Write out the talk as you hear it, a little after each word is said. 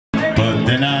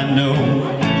then I know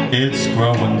it's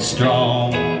growing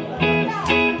strong.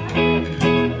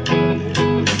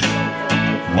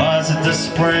 Was it the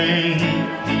spring?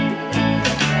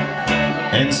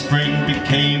 And spring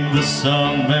became the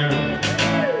summer.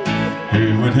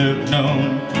 Who would have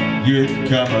known you'd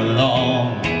come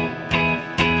along?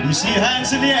 You see your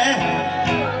hands in the air?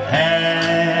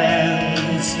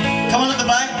 Hands. Come on at the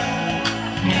back.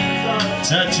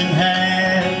 Touching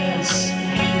hands.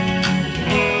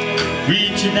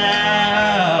 Reaching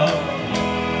out.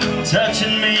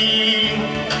 Touching me.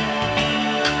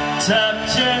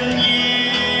 Touching you.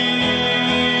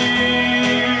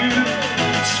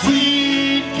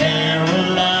 Sweet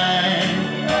Caroline.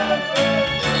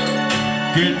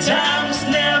 Good times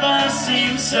never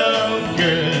seem so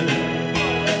good.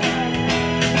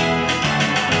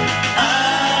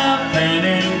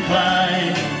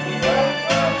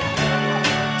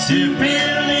 To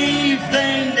believe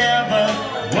they never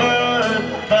would,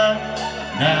 but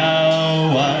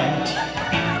now I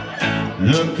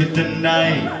look at the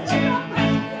night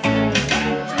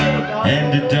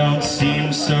and it don't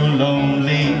seem so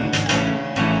lonely.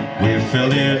 We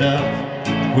filled it up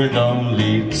with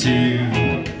only two.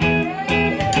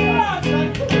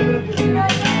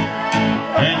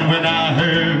 And when I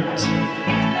hurt,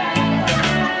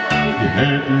 the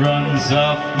hurt runs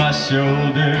off my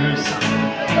shoulders.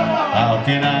 How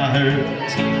can I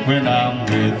hurt when I'm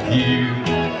with you?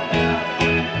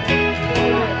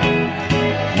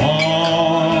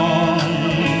 Warm,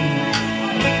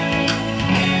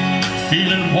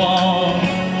 feeling warm,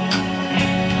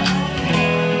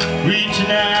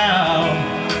 reaching out,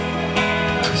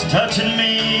 it's touching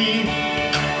me,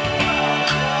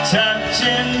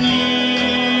 touching you.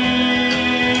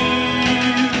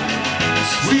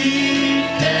 Sweet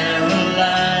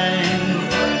Caroline,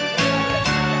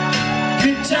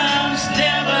 good times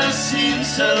never seem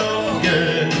so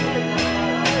good.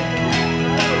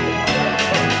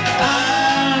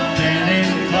 I've been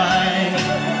inclined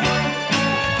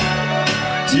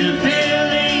to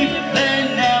believe they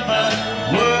never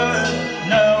would.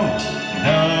 No,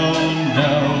 no,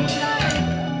 no.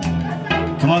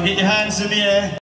 Come on, get your hands in the air.